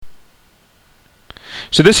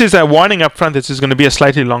So this is a warning up front. This is going to be a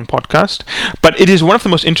slightly long podcast, but it is one of the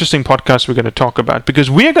most interesting podcasts we're going to talk about,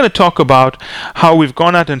 because we are going to talk about how we've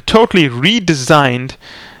gone out and totally redesigned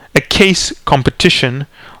a case competition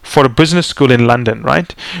for a business school in London,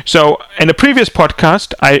 right? So in a previous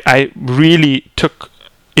podcast, I really took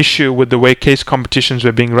issue with the way case competitions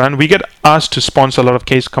were being run. We get asked to sponsor a lot of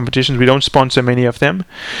case competitions. We don't sponsor many of them.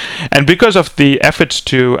 And because of the efforts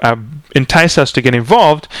to entice us to get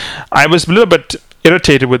involved, I was a little bit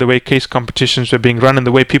irritated with the way case competitions were being run and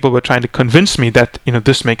the way people were trying to convince me that,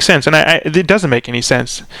 this makes sense. And it doesn't make any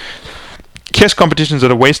sense. Case competitions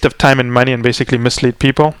are a waste of time and money and basically mislead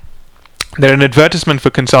people. They're an advertisement for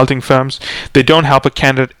consulting firms. They don't help a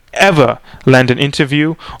candidate ever land an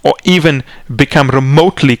interview or even become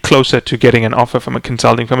remotely closer to getting an offer from a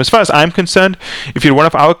consulting firm. As far as I'm concerned, if you're one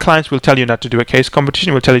of our clients, we'll tell you not to do a case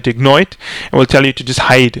competition. We'll tell you to ignore it, and we'll tell you to just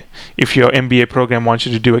hide if your MBA program wants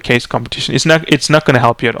you to do a case competition. It's not going to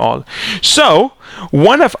help you at all. So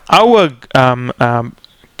one of our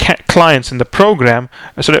clients in the program,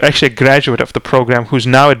 sort of actually a graduate of the program who's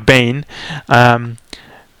now at Bain,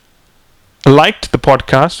 liked the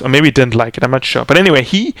podcast, or maybe didn't like it, I'm not sure. But anyway,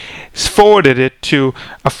 he forwarded it to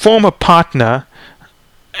a former partner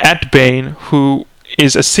at Bain who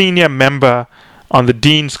is a senior member on the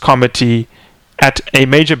Dean's Committee at a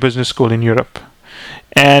major business school in Europe.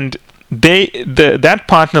 And that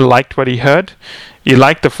partner liked what he heard. He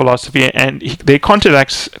liked the philosophy, and they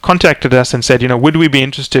contacted us and said, would we be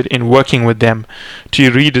interested in working with them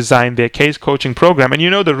to redesign their case coaching program? And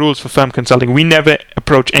the rules for firm consulting. We never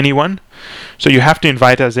approach anyone, so you have to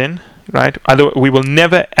invite us in, right? Otherwise, we will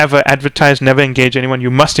never, ever advertise, never engage anyone.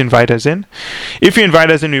 You must invite us in. If you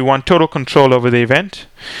invite us in, we want total control over the event.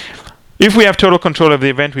 If we have total control of the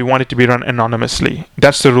event, we want it to be run anonymously.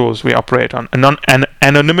 That's the rules we operate on.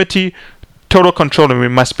 Anonymity, total control, and we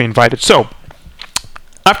must be invited. So,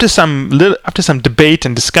 after some debate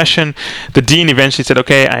and discussion, the dean eventually said,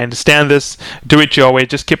 "Okay, I understand this. Do it your way.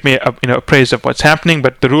 Just keep me appraised of what's happening."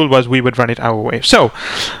 But the rule was we would run it our way. So,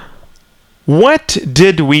 what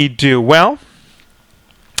did we do? Well,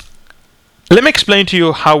 let me explain to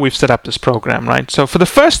you how we've set up this program, right? So for the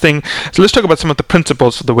first thing, let's talk about some of the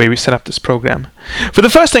principles of the way we set up this program. For the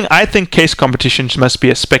first thing, I think case competitions must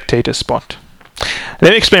be a spectator sport.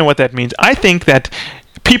 Let me explain what that means. I think that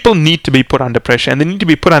people need to be put under pressure, and they need to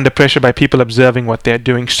be put under pressure by people observing what they're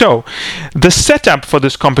doing. So the setup for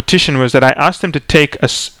this competition was that I asked them to take a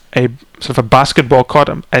sort of a basketball court.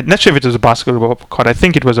 I'm not sure if it was a basketball court. I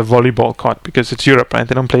think it was a volleyball court, because it's Europe, right?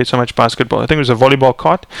 They don't play so much basketball. I think it was a volleyball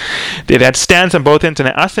court. They had stands on both ends, and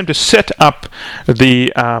I asked them to set up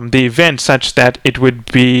the event such that it would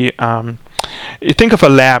be you think of a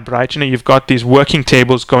lab, right? You've got these working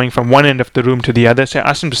tables going from one end of the room to the other. So I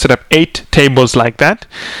asked them to set up 8 tables like that,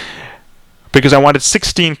 because I wanted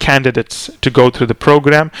 16 candidates to go through the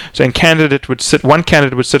program. So one candidate would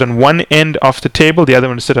sit on one end of the table, the other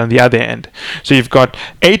one would sit on the other end. So you've got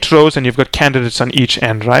 8 rows, and you've got candidates on each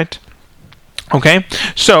end, right? Okay.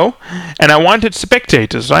 So, and I wanted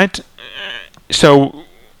spectators, right? So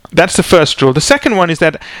that's the first rule. The second one is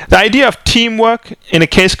that the idea of teamwork in a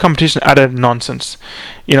case competition is utter nonsense.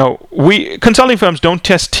 We consulting firms don't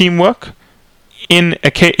test teamwork in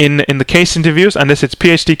the case interviews unless it's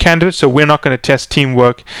PhD candidates. So we're not going to test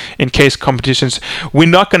teamwork in case competitions. We're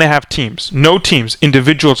not going to have teams. No teams.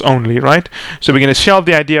 Individuals only, right? So we're going to shelve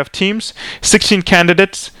the idea of teams. 16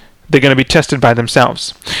 candidates. They're going to be tested by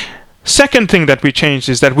themselves. Second thing that we changed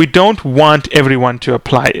is that we don't want everyone to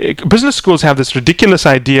apply. Business schools have this ridiculous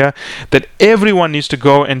idea that everyone needs to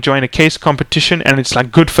go and join a case competition, and it's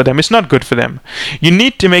like good for them. It's not good for them. You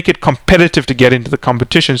need to make it competitive to get into the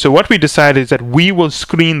competition. So what we decided is that we will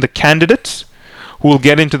screen the candidates who will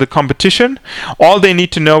get into the competition. All they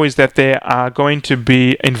need to know is that they are going to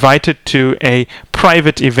be invited to a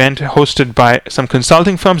private event hosted by some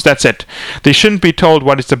consulting firms. That's it. They shouldn't be told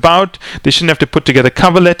what it's about. They shouldn't have to put together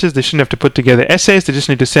cover letters. They shouldn't have to put together essays. They just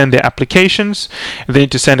need to send their applications. They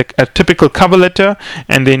need to send a typical cover letter,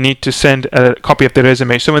 and they need to send a copy of their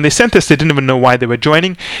resume. So when they sent us, they didn't even know why they were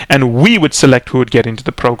joining, and we would select who would get into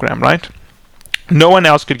the program, right? No one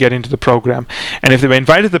else could get into the program. And if they were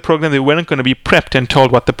invited to the program, they weren't going to be prepped and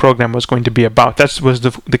told what the program was going to be about. That was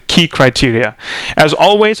the key criteria. As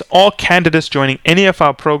always, all candidates joining any of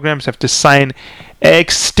our programs have to sign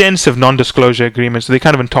extensive non-disclosure agreements. So they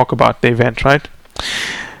can't even talk about the event, right?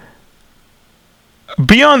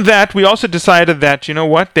 Beyond that, we also decided that,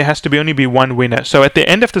 there has to only be one winner. So at the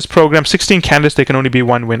end of this program, 16 candidates, there can only be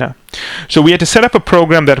one winner. So we had to set up a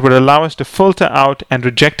program that would allow us to filter out and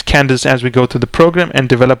reject candidates as we go through the program and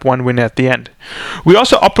develop one winner at the end. We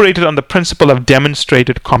also operated on the principle of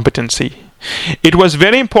demonstrated competency. It was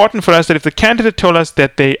very important for us that if the candidate told us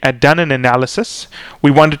that they had done an analysis,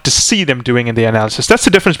 we wanted to see them doing in the analysis. That's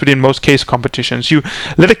the difference between most case competitions. You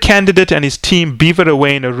let a candidate and his team beaver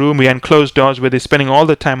away in a room behind closed doors where they're spending all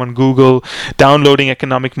the time on Google, downloading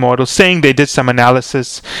economic models, saying they did some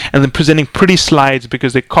analysis, and then presenting pretty slides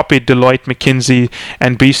because they copied Deloitte, McKinsey,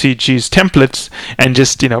 and BCG's templates and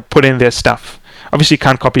just, put in their stuff. Obviously, you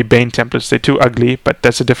can't copy Bain templates. They're too ugly, but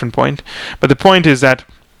that's a different point. But the point is that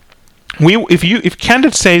if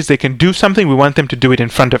candidate says they can do something, we want them to do it in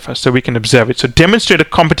front of us so we can observe it. So demonstrated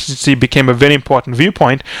competency became a very important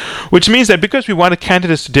viewpoint, which means that because we wanted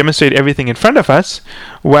candidates to demonstrate everything in front of us,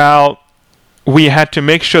 well, we had to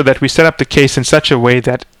make sure that we set up the case in such a way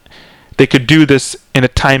that they could do this in a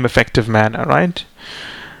time-effective manner, right?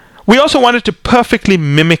 We also wanted to perfectly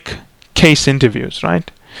mimic case interviews,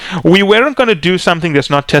 right? We weren't going to do something that's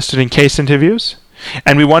not tested in case interviews.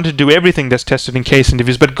 And we want to do everything that's tested in case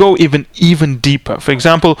interviews, but go even deeper. For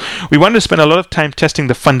example, we want to spend a lot of time testing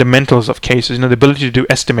the fundamentals of cases, the ability to do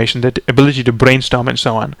estimation, the ability to brainstorm, and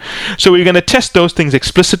so on. So we're going to test those things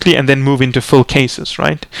explicitly and then move into full cases,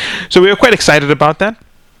 right? So we were quite excited about that.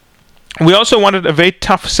 We also wanted a very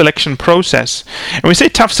tough selection process. And we say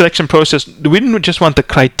tough selection process, we didn't just want the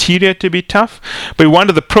criteria to be tough, but we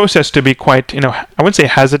wanted the process to be quite, I wouldn't say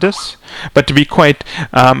hazardous, but to be quite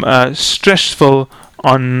stressful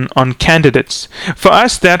on candidates. For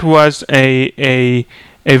us, that was a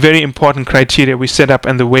very important criteria we set up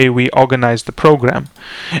and the way we organized the program.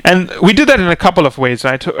 And we did that in a couple of ways,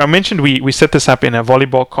 right? I mentioned we set this up in a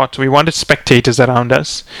volleyball court. So we wanted spectators around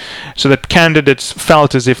us so that candidates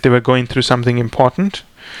felt as if they were going through something important.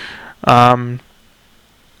 We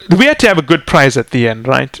had to have a good prize at the end,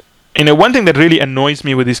 right? One thing that really annoys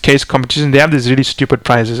me with these case competitions, they have these really stupid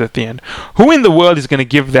prizes at the end. Who in the world is going to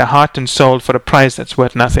give their heart and soul for a prize that's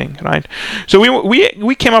worth nothing, right? So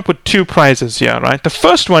we came up with two prizes here, right? The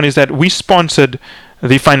first one is that we sponsored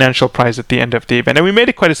the financial prize at the end of the event, and we made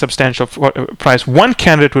it quite a substantial prize. One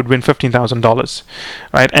candidate would win $15,000,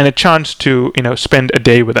 right, and a chance to spend a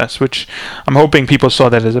day with us, which I'm hoping people saw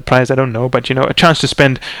that as a prize. I don't know, but a chance to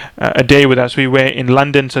spend a day with us. We were in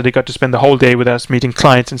London, so they got to spend the whole day with us, meeting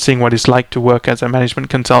clients and seeing what it's like to work as a management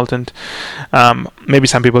consultant. Maybe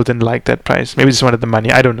some people didn't like that prize. Maybe they just wanted the money.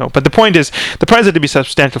 I don't know. But the point is, the prize had to be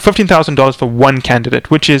substantial. $15,000 for one candidate,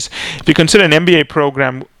 which is, if you consider an MBA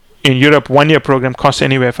program in Europe, 1 year program costs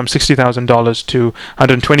anywhere from $60,000 to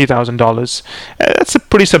 $120,000. That's a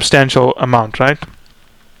pretty substantial amount, right?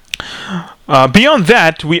 Beyond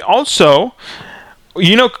that, we also,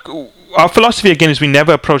 our philosophy again is we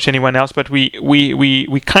never approach anyone else, but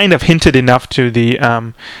we kind of hinted enough to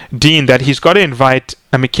the dean that he's got to invite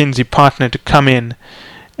a McKinsey partner to come in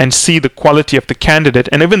and see the quality of the candidate.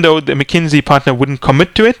 And even though the McKinsey partner wouldn't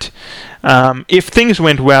commit to it, if things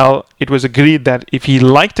went well, it was agreed that if he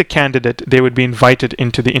liked a candidate, they would be invited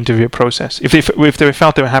into the interview process, if they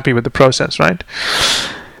felt they were happy with the process, right?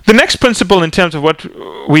 The next principle in terms of what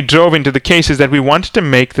we drove into the case is that we wanted to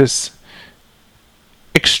make this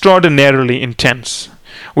extraordinarily intense.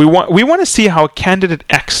 We want to see how a candidate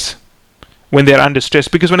acts when they're under stress,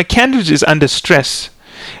 because when a candidate is under stress,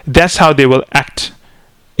 that's how they will act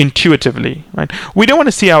intuitively, right? We don't want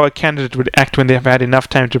to see how a candidate would act when they have had enough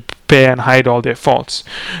time to prepare and hide all their faults.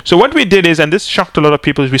 So what we did is, and this shocked a lot of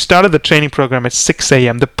people, is we started the training program at 6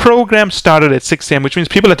 a.m. The program started at 6 a.m., which means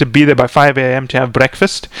people had to be there by 5 a.m. to have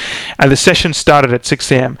breakfast, and the session started at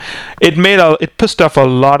 6 a.m. It pissed off a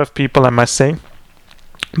lot of people, I must say.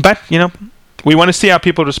 But, we want to see how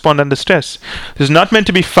people respond under stress. This is not meant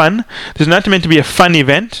to be fun. This is not meant to be a fun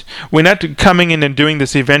event. We're not coming in and doing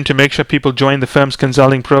this event to make sure people join the firm's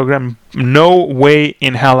consulting program. No way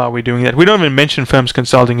in hell are we doing that. We don't even mention firms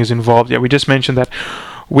consulting is involved yet. We just mention that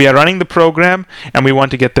we are running the program and we want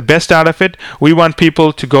to get the best out of it. We want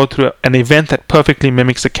people to go through an event that perfectly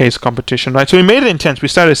mimics the case competition, right? So we made it intense. We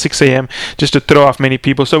started at 6 a.m. just to throw off many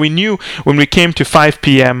people. So we knew when we came to 5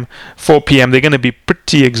 p.m., 4 p.m., they're going to be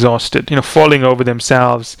pretty exhausted, falling over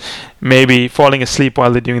themselves, maybe falling asleep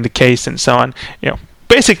while they're doing the case and so on.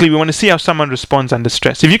 Basically, we want to see how someone responds under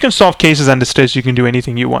stress. If you can solve cases under stress, you can do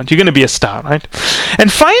anything you want. You're going to be a star, right? And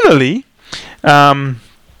finally,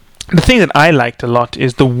 the thing that I liked a lot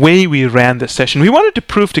is the way we ran the session. We wanted to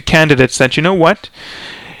prove to candidates that,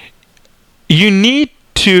 you need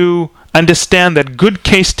to understand that good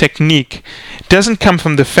case technique doesn't come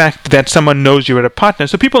from the fact that someone knows you are a partner.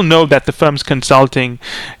 So people know that the firm's consulting,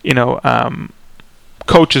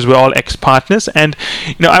 coaches were all ex-partners, and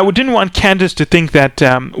I didn't want candidates to think that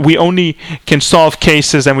we only can solve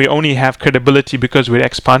cases and we only have credibility because we're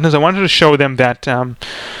ex-partners. I wanted to show them that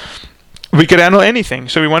we could handle anything.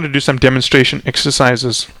 So we wanted to do some demonstration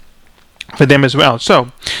exercises for them as well.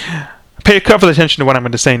 So pay careful attention to what I'm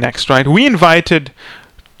going to say next, right? We invited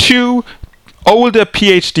 2 older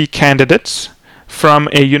PhD candidates from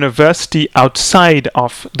a university outside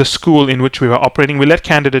of the school in which we were operating. We let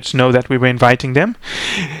candidates know that we were inviting them,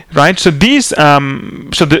 right? So these,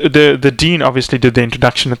 so the dean obviously did the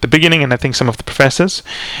introduction at the beginning, and I think some of the professors,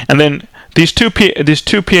 and then these two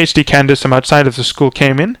PhD candidates from outside of the school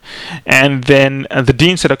came in, and then the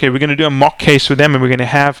dean said, okay, we're going to do a mock case with them, and we're going to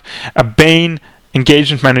have a Bain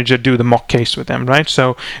engagement manager do the mock case with them, right?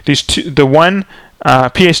 So these two, the one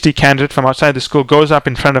PhD candidate from outside the school goes up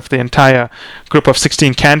in front of the entire group of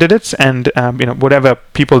 16 candidates and whatever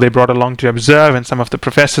people they brought along to observe, and some of the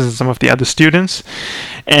professors and some of the other students,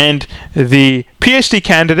 and the PhD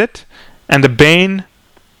candidate and the Bain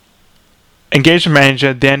engagement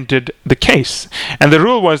manager then did the case. And the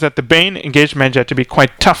rule was that the Bain engagement manager had to be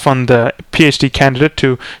quite tough on the PhD candidate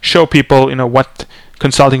to show people what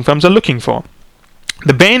consulting firms are looking for.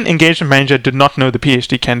 The Bain engagement manager did not know the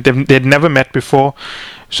PhD candidate. They had never met before,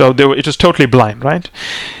 so it was totally blind, right?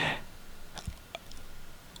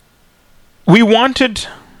 We wanted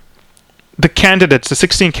the candidates, the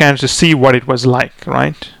 16 candidates, to see what it was like,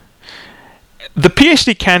 right? The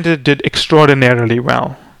PhD candidate did extraordinarily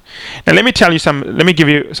well. Now let me give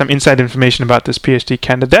you some inside information about this PhD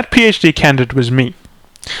candidate. That PhD candidate was me.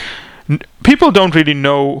 People don't really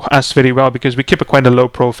know us very well because we keep quite a low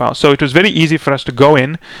profile. So it was very easy for us to go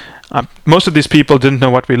in. Most of these people didn't know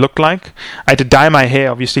what we looked like. I had to dye my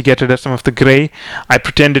hair, obviously get rid of some of the gray. I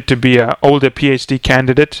pretended to be an older PhD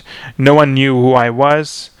candidate. No one knew who I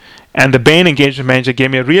was. And the Bain engagement manager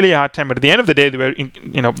gave me a really hard time. But at the end of the day, they were,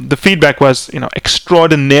 the feedback was,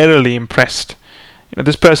 extraordinarily impressed.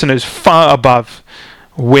 This person is far above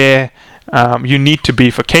where you need to be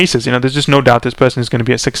for cases. There's just no doubt this person is going to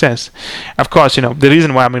be a success. Of course, the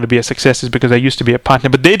reason why I'm going to be a success is because I used to be a partner,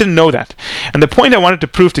 but they didn't know that. And the point I wanted to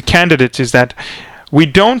prove to candidates is that we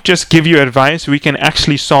don't just give you advice, we can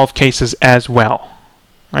actually solve cases as well.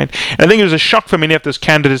 Right? And I think it was a shock for many of those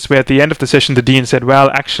candidates where at the end of the session the dean said, well,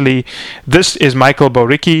 actually, this is Michael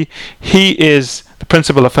Boricki. He is the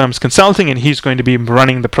principal of Firms Consulting, and he's going to be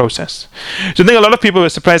running the process. So I think a lot of people were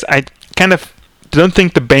surprised. I kind of don't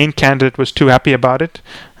think the Bain candidate was too happy about it,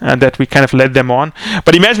 that we kind of led them on.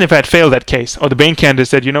 But imagine if I had failed that case, or the Bain candidate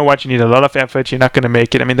said, you know what, you need a lot of effort, you're not going to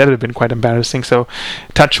make it. I mean, that would have been quite embarrassing. So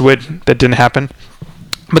touch wood, that didn't happen.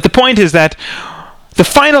 But the point is that the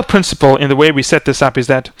final principle in the way we set this up is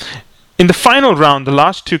that in the final round, the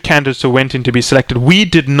last 2 candidates who went in to be selected, we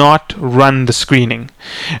did not run the screening.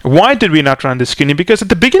 Why did we not run the screening? Because at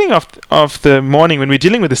the beginning of the morning, when we're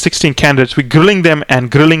dealing with the 16 candidates, we're grilling them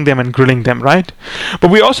and grilling them and grilling them, right?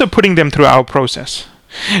 But we're also putting them through our process.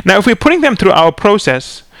 Now, if we're putting them through our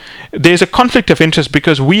process, there's a conflict of interest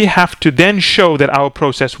because we have to then show that our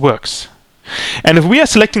process works. And if we are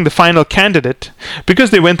selecting the final candidate, because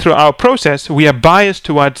they went through our process, we are biased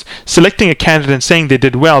towards selecting a candidate and saying they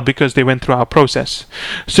did well because they went through our process.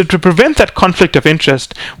 So to prevent that conflict of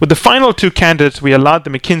interest, with the final 2 candidates, we allowed the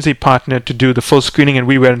McKinsey partner to do the full screening and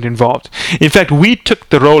we weren't involved. In fact, we took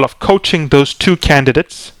the role of coaching those 2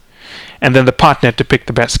 candidates and then the partner to pick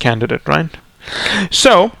the best candidate, right?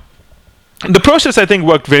 So the process, I think,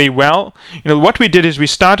 worked very well. What we did is we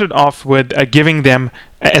started off with giving them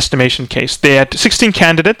an estimation case. They had 16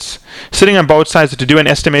 candidates sitting on both sides to do an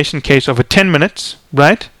estimation case over 10 minutes,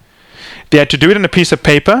 right? They had to do it on a piece of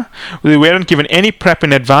paper. We weren't given any prep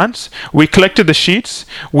in advance. We collected the sheets.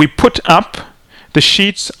 We put up the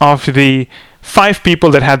sheets of the 5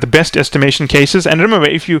 people that had the best estimation cases. And remember,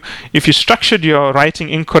 if you structured your writing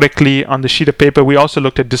incorrectly on the sheet of paper, we also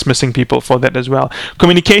looked at dismissing people for that as well.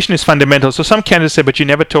 Communication is fundamental. So some candidates say, but you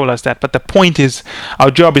never told us that. But the point is,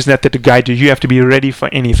 our job is not to guide you. You have to be ready for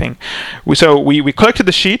anything. So we collected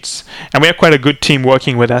the sheets, and we have quite a good team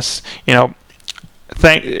working with us.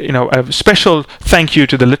 A special thank you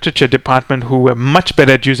to the literature department, who were much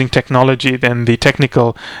better at using technology than the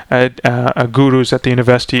technical gurus at the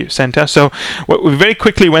university center. So we very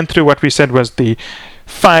quickly went through what we said was the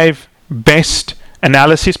 5 best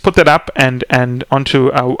analyses, put that up and onto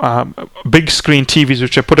big screen TVs,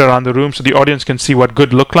 which are put around the room so the audience can see what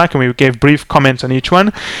good looked like, and we gave brief comments on each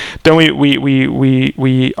one. Then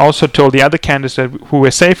we also told the other candidates who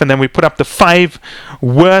were safe, and then we put up the 5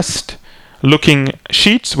 worst looking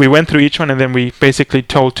sheets. We went through each one, and then we basically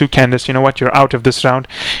told 2 candidates, you know what, you're out of this round,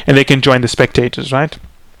 and they can join the spectators, right?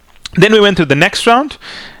 Then we went through the next round.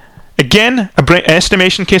 Again,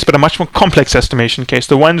 estimation case, but a much more complex estimation case.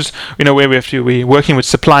 The ones, where we're working with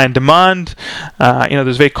supply and demand,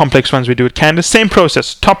 those very complex ones we do with Candice. Same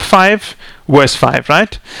process, top 5, worst 5,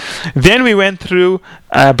 right? Then we went through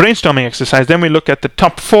a brainstorming exercise. Then we looked at the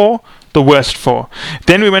top 4, the worst 4.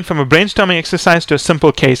 Then we went from a brainstorming exercise to a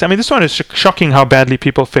simple case. I mean, this one is shocking how badly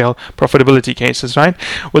people fail profitability cases, right?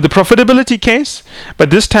 With the profitability case, but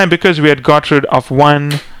this time because we had got rid of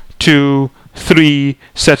 1, 2, 3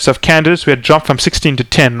 sets of candidates, we had dropped from 16 to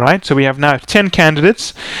 10, right? So we have now 10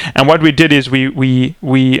 candidates, and what we did is we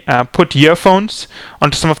put earphones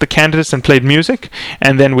onto some of the candidates and played music,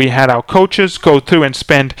 and then we had our coaches go through and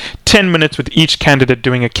spend 10 minutes with each candidate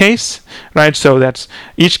doing a case, right? So that's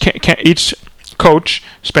each coach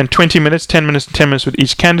spent 20 minutes, 10 minutes, 10 minutes with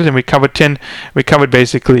each candidate, and we covered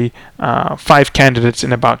basically 5 candidates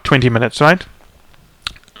in about 20 minutes, right?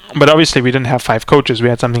 But obviously we didn't have 5 coaches, we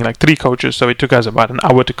had something like 3 coaches, so it took us about an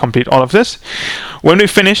hour to complete all of this. When we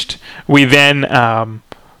finished, we then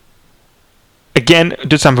again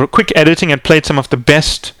did some quick editing and played some of the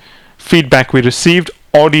best feedback we received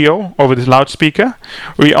audio over the loudspeaker.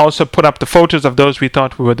 We also put up the photos of those we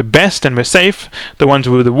thought were the best and were safe, the ones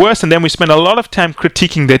who were the worst, and then we spent a lot of time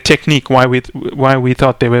critiquing their technique, why we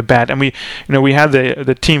thought they were bad. And we had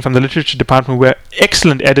the team from the literature department who were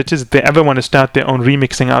excellent editors. If they ever want to start their own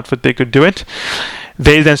remixing outfit, they could do it.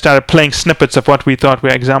 They then started playing snippets of what we thought were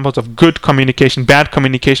examples of good communication, bad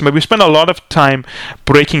communication, but we spent a lot of time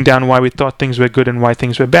breaking down why we thought things were good and why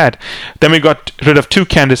things were bad. Then we got rid of 2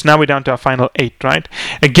 candidates. Now we're down to our final 8, right?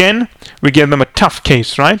 Again, we gave them a tough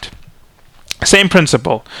case, right? Same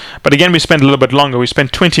principle, but again we spent a little bit longer. We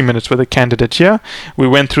spent 20 minutes with a candidate here. We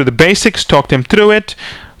went through the basics, talked them through it,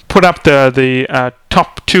 put up the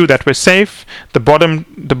top 2 that were safe, the bottom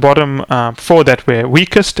 4 that were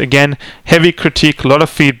weakest. Again, heavy critique, a lot of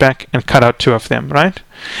feedback, and cut out 2 of them, right?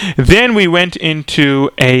 Then we went into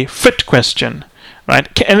a fit question, right?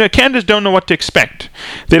 And the candidates don't know what to expect.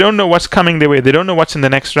 They don't know what's coming their way. They don't know what's in the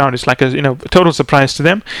next round. It's like a total surprise to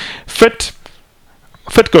them. Fit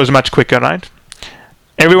goes much quicker, right?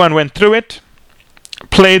 Everyone went through it,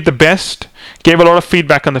 played the best, gave a lot of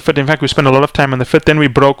feedback on the fit. In fact, we spent a lot of time on the fit. Then we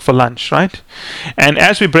broke for lunch, right? And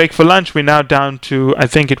as we break for lunch, we're now down to, I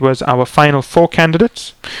think it was our final 4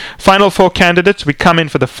 candidates. Final 4 candidates, we come in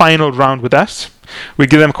for the final round with us. We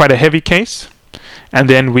give them quite a heavy case, and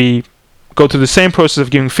then we go through the same process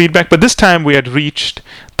of giving feedback, but this time we had reached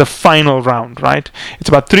the final round, right? It's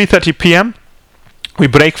about 3:30 p.m. We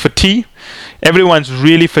break for tea. Everyone's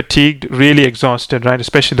really fatigued, really exhausted, right?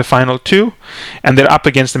 Especially the final 2. And they're up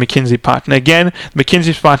against the McKinsey partner. Again, the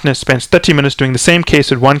McKinsey partner spends 30 minutes doing the same case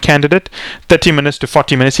with one candidate, 30 minutes to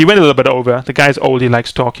 40 minutes. He went a little bit over. The guy's old, he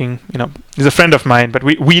likes talking. He's a friend of mine, but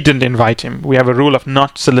we didn't invite him. We have a rule of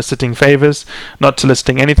not soliciting favors, not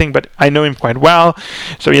soliciting anything, but I know him quite well.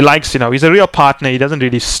 So he likes, he's a real partner. He doesn't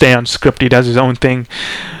really stay on script. He does his own thing.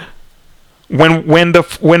 When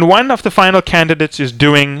one of the final candidates is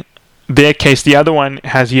doing their case, the other one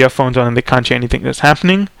has earphones on and they can't hear anything that's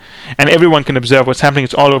happening, and everyone can observe what's happening.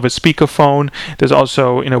 It's all over speakerphone. There's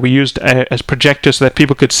also, we used as projectors so that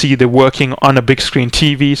people could see the working on a big screen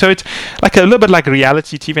TV. So it's like a little bit like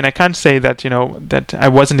reality TV, and I can't say that that I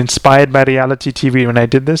wasn't inspired by reality TV when I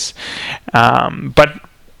did this, but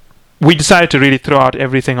we decided to really throw out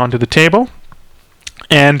everything onto the table.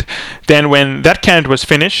 And then when that candidate was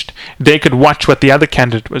finished, they could watch what the other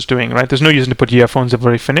candidate was doing, right? There's no reason to put earphones, they've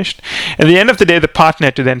already finished. At the end of the day, the partner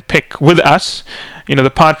had to then pick with us. The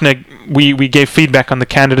partner, we gave feedback on the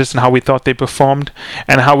candidates and how we thought they performed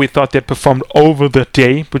and how we thought they performed over the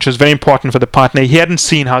day, which was very important for the partner. He hadn't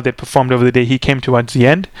seen how they performed over the day. He came towards the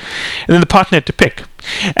end. And then the partner had to pick.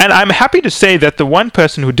 And I'm happy to say that the one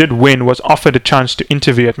person who did win was offered a chance to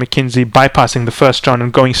interview at McKinsey, bypassing the first round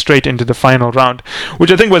and going straight into the final round, which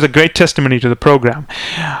I think was a great testimony to the program.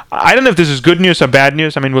 I don't know if this is good news or bad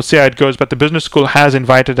news. I mean, we'll see how it goes, but the business school has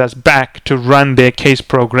invited us back to run their case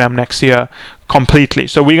program next year completely.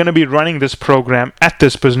 So we're going to be running this program at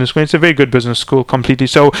this business school. It's a very good business school completely.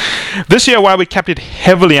 So this year, while we kept it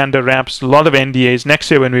heavily under wraps, a lot of NDAs, next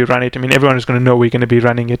year when we run it, everyone is going to know we're going to be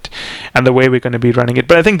running it and the way we're going to be running it.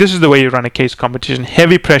 But I think this is the way you run a case competition.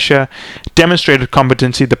 Heavy pressure, demonstrated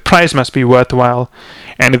competency, the prize must be worthwhile.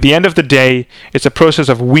 And at the end of the day, it's a process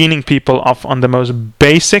of weaning people off on the most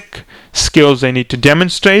basic skills they need to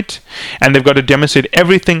demonstrate, and they've got to demonstrate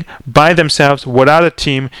everything by themselves without a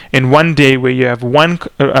team in one day where you have one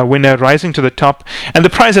winner rising to the top, and the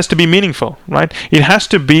prize has to be meaningful, right? It has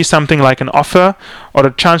to be something like an offer or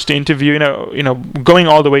a chance to interview, going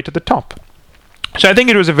all the way to the top. So I think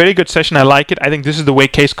it was a very good session. I like it. I think this is the way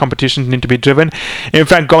case competitions need to be driven. In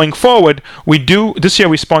fact, going forward, this year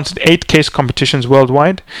we sponsored 8 case competitions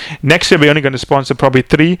worldwide. Next year we're only going to sponsor probably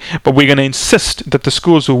 3, but we're going to insist that the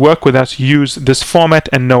schools who work with us use this format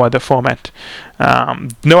and no other format.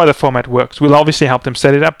 No other format works. We'll obviously help them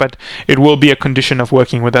set it up, but it will be a condition of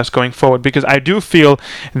working with us going forward, because I do feel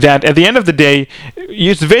that at the end of the day,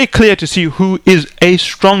 it's very clear to see who is a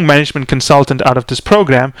strong management consultant out of this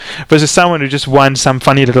program versus someone who just won some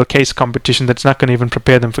funny little case competition that's not going to even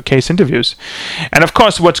prepare them for case interviews. And of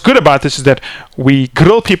course, what's good about this is that we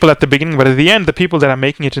grill people at the beginning, but at the end, the people that are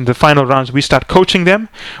making it into the final rounds, we start coaching them.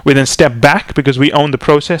 We then step back because we own the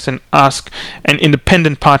process and ask an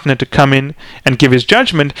independent partner to come in and give his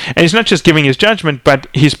judgment. And he's not just giving his judgment, but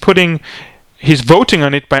he's voting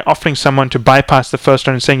on it by offering someone to bypass the first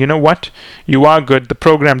round and saying, you know what, you are good, the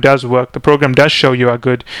program does work, the program does show you are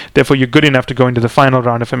good, therefore you're good enough to go into the final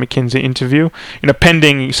round of a McKinsey interview,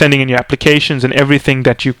 pending sending in your applications and everything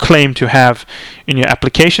that you claim to have in your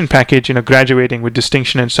application package, graduating with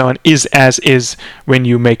distinction and so on, is as is when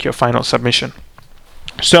you make your final submission.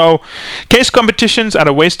 So, case competitions are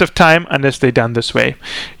a waste of time unless they're done this way.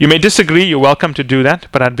 You may disagree, you're welcome to do that,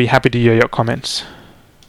 but I'd be happy to hear your comments.